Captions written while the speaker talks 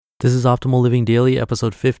This is Optimal Living Daily,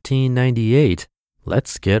 episode 1598.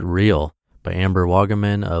 Let's Get Real by Amber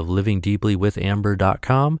Waugaman of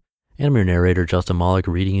livingdeeplywithamber.com. And I'm your narrator, Justin Malik,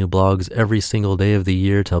 reading you blogs every single day of the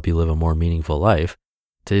year to help you live a more meaningful life.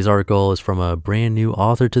 Today's article is from a brand new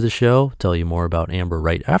author to the show. I'll tell you more about Amber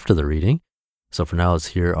right after the reading. So for now, let's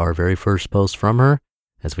hear our very first post from her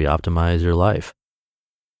as we optimize your life.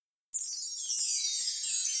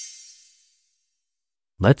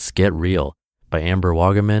 Let's Get Real by Amber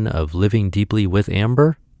Waugaman of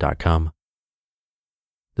livingdeeplywithamber.com.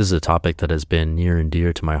 This is a topic that has been near and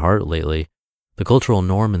dear to my heart lately. The cultural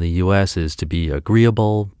norm in the US is to be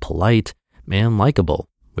agreeable, polite, and likable,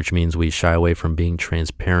 which means we shy away from being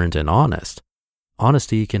transparent and honest.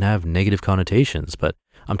 Honesty can have negative connotations, but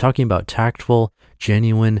I'm talking about tactful,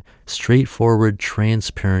 genuine, straightforward,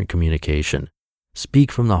 transparent communication.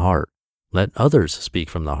 Speak from the heart. Let others speak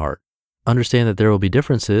from the heart. Understand that there will be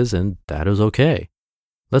differences, and that is okay.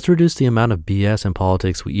 Let's reduce the amount of BS and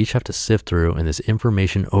politics we each have to sift through in this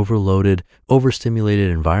information overloaded,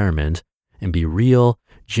 overstimulated environment and be real,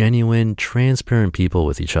 genuine, transparent people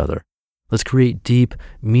with each other. Let's create deep,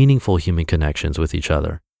 meaningful human connections with each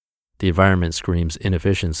other. The environment screams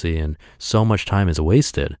inefficiency and so much time is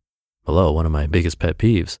wasted. Hello, one of my biggest pet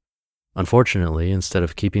peeves. Unfortunately, instead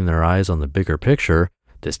of keeping their eyes on the bigger picture,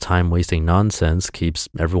 this time-wasting nonsense keeps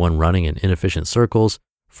everyone running in inefficient circles,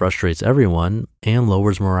 frustrates everyone, and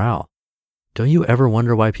lowers morale. Don't you ever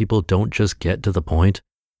wonder why people don't just get to the point?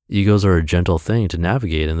 Egos are a gentle thing to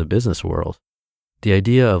navigate in the business world. The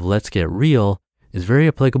idea of let's get real is very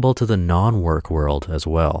applicable to the non-work world as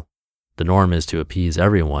well. The norm is to appease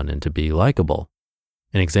everyone and to be likable.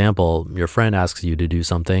 An example, your friend asks you to do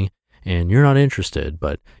something and you're not interested,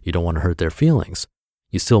 but you don't want to hurt their feelings.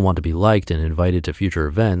 You still want to be liked and invited to future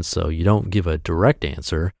events, so you don't give a direct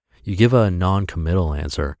answer, you give a non-committal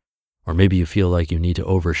answer. Or maybe you feel like you need to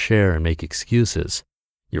overshare and make excuses.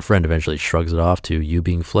 Your friend eventually shrugs it off to you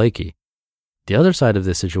being flaky. The other side of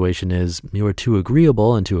this situation is you are too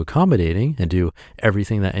agreeable and too accommodating and do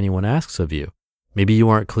everything that anyone asks of you. Maybe you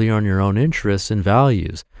aren't clear on your own interests and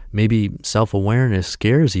values. Maybe self-awareness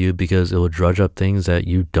scares you because it will drudge up things that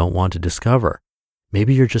you don't want to discover.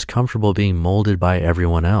 Maybe you're just comfortable being molded by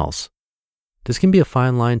everyone else. This can be a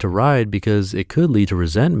fine line to ride because it could lead to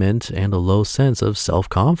resentment and a low sense of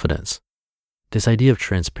self-confidence. This idea of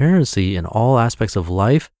transparency in all aspects of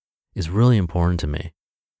life is really important to me.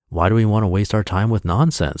 Why do we want to waste our time with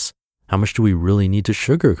nonsense? How much do we really need to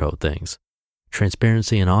sugarcoat things?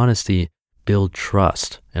 Transparency and honesty build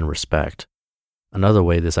trust and respect. Another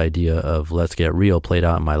way this idea of let's get real played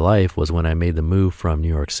out in my life was when I made the move from New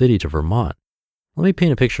York City to Vermont. Let me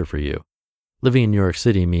paint a picture for you. Living in New York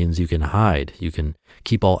City means you can hide. You can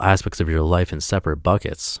keep all aspects of your life in separate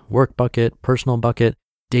buckets. Work bucket, personal bucket,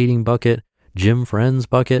 dating bucket, gym friends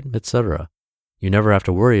bucket, etc. You never have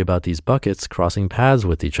to worry about these buckets crossing paths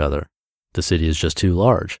with each other. The city is just too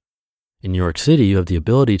large. In New York City, you have the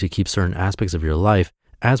ability to keep certain aspects of your life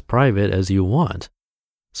as private as you want.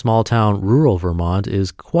 Small town rural Vermont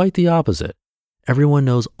is quite the opposite. Everyone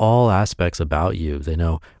knows all aspects about you. They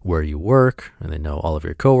know where you work, and they know all of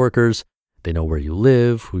your coworkers. They know where you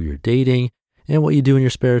live, who you're dating, and what you do in your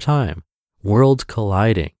spare time. Worlds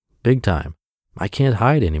colliding, big time. I can't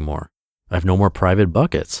hide anymore. I have no more private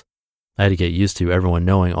buckets. I had to get used to everyone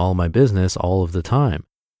knowing all my business all of the time.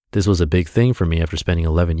 This was a big thing for me after spending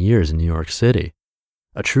 11 years in New York City.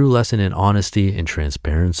 A true lesson in honesty and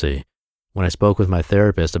transparency. When I spoke with my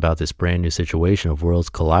therapist about this brand new situation of worlds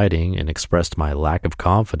colliding and expressed my lack of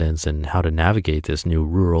confidence in how to navigate this new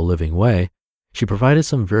rural living way, she provided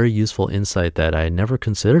some very useful insight that I had never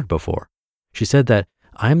considered before. She said that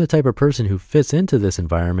I am the type of person who fits into this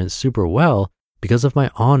environment super well because of my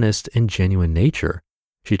honest and genuine nature.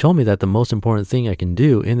 She told me that the most important thing I can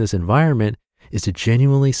do in this environment is to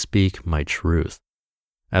genuinely speak my truth.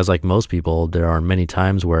 As like most people, there are many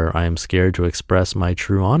times where I am scared to express my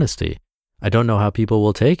true honesty. I don't know how people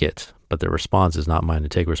will take it, but their response is not mine to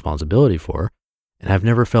take responsibility for, and I've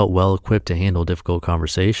never felt well equipped to handle difficult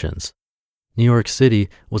conversations. New York City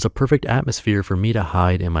was a perfect atmosphere for me to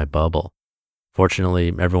hide in my bubble.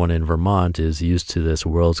 Fortunately, everyone in Vermont is used to this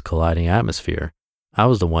worlds colliding atmosphere. I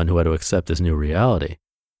was the one who had to accept this new reality.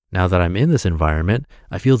 Now that I'm in this environment,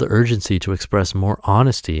 I feel the urgency to express more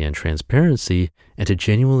honesty and transparency and to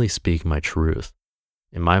genuinely speak my truth.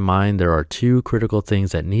 In my mind, there are two critical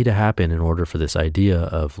things that need to happen in order for this idea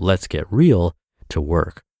of let's get real to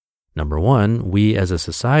work. Number one, we as a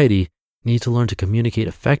society need to learn to communicate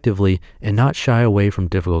effectively and not shy away from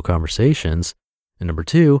difficult conversations. And number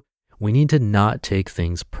two, we need to not take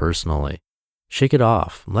things personally. Shake it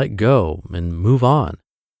off, let go, and move on.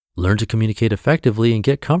 Learn to communicate effectively and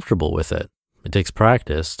get comfortable with it. It takes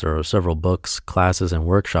practice. There are several books, classes, and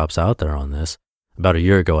workshops out there on this. About a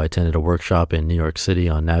year ago, I attended a workshop in New York City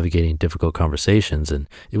on navigating difficult conversations, and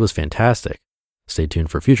it was fantastic. Stay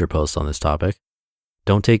tuned for future posts on this topic.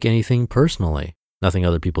 Don't take anything personally. Nothing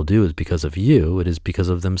other people do is because of you. It is because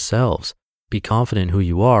of themselves. Be confident in who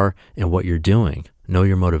you are and what you're doing. Know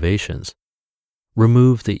your motivations.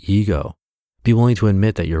 Remove the ego. Be willing to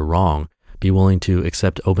admit that you're wrong. Be willing to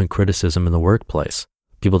accept open criticism in the workplace.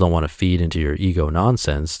 People don't want to feed into your ego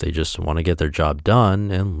nonsense. They just want to get their job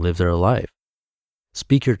done and live their life.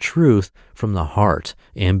 Speak your truth from the heart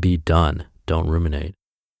and be done. Don't ruminate.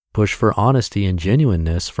 Push for honesty and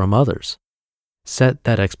genuineness from others. Set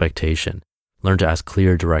that expectation. Learn to ask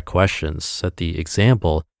clear, direct questions. Set the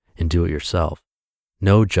example and do it yourself.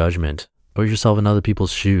 No judgment. Put yourself in other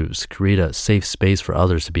people's shoes. Create a safe space for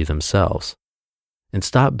others to be themselves. And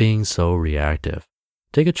stop being so reactive.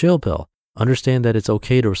 Take a chill pill. Understand that it's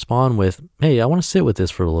okay to respond with, hey, I want to sit with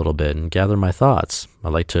this for a little bit and gather my thoughts.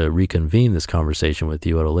 I'd like to reconvene this conversation with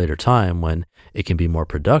you at a later time when it can be more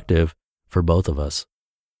productive for both of us.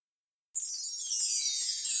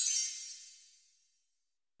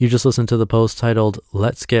 You just listened to the post titled,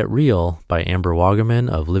 Let's Get Real by Amber Waugaman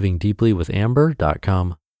of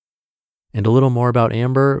livingdeeplywithamber.com. And a little more about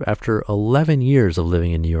Amber. After 11 years of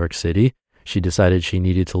living in New York City, she decided she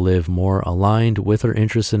needed to live more aligned with her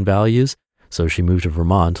interests and values, so she moved to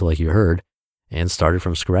Vermont, like you heard, and started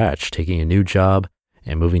from scratch, taking a new job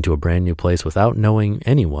and moving to a brand new place without knowing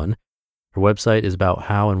anyone. Her website is about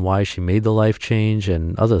how and why she made the life change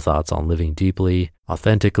and other thoughts on living deeply,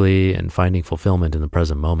 authentically, and finding fulfillment in the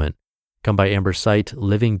present moment. Come by Amber's site,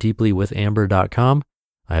 livingdeeplywithamber.com.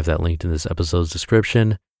 I have that linked in this episode's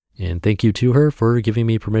description. And thank you to her for giving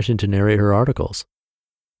me permission to narrate her articles.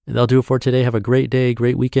 And that'll do it for today. Have a great day,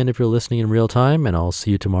 great weekend if you're listening in real time, and I'll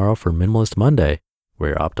see you tomorrow for Minimalist Monday,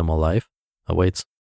 where your optimal life awaits.